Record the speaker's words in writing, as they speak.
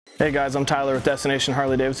Hey guys, I'm Tyler with Destination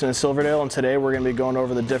Harley-Davidson in Silverdale, and today we're going to be going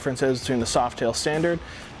over the differences between the Softail Standard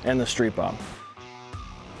and the Street Bob.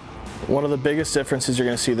 One of the biggest differences you're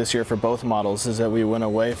going to see this year for both models is that we went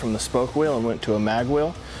away from the spoke wheel and went to a mag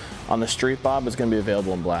wheel. On the Street Bob, it's going to be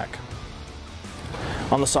available in black.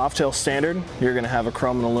 On the Softail Standard, you're going to have a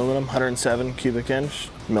chrome and aluminum 107 cubic inch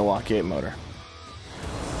Milwaukee 8 motor.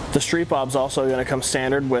 The Street Bob's also going to come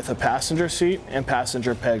standard with a passenger seat and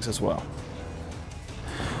passenger pegs as well.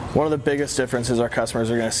 One of the biggest differences our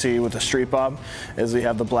customers are going to see with the Street Bob is we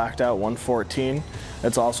have the blacked out 114.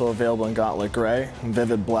 It's also available in Gauntlet Gray,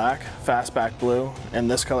 Vivid Black, Fastback Blue,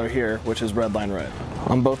 and this color here, which is Redline Red.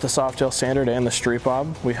 On both the Softail Standard and the Street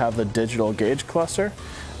Bob, we have the digital gauge cluster.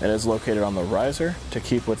 It is located on the riser to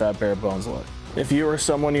keep with that bare bones look. If you or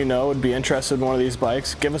someone you know would be interested in one of these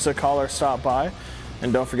bikes, give us a call or stop by,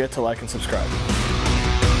 and don't forget to like and subscribe.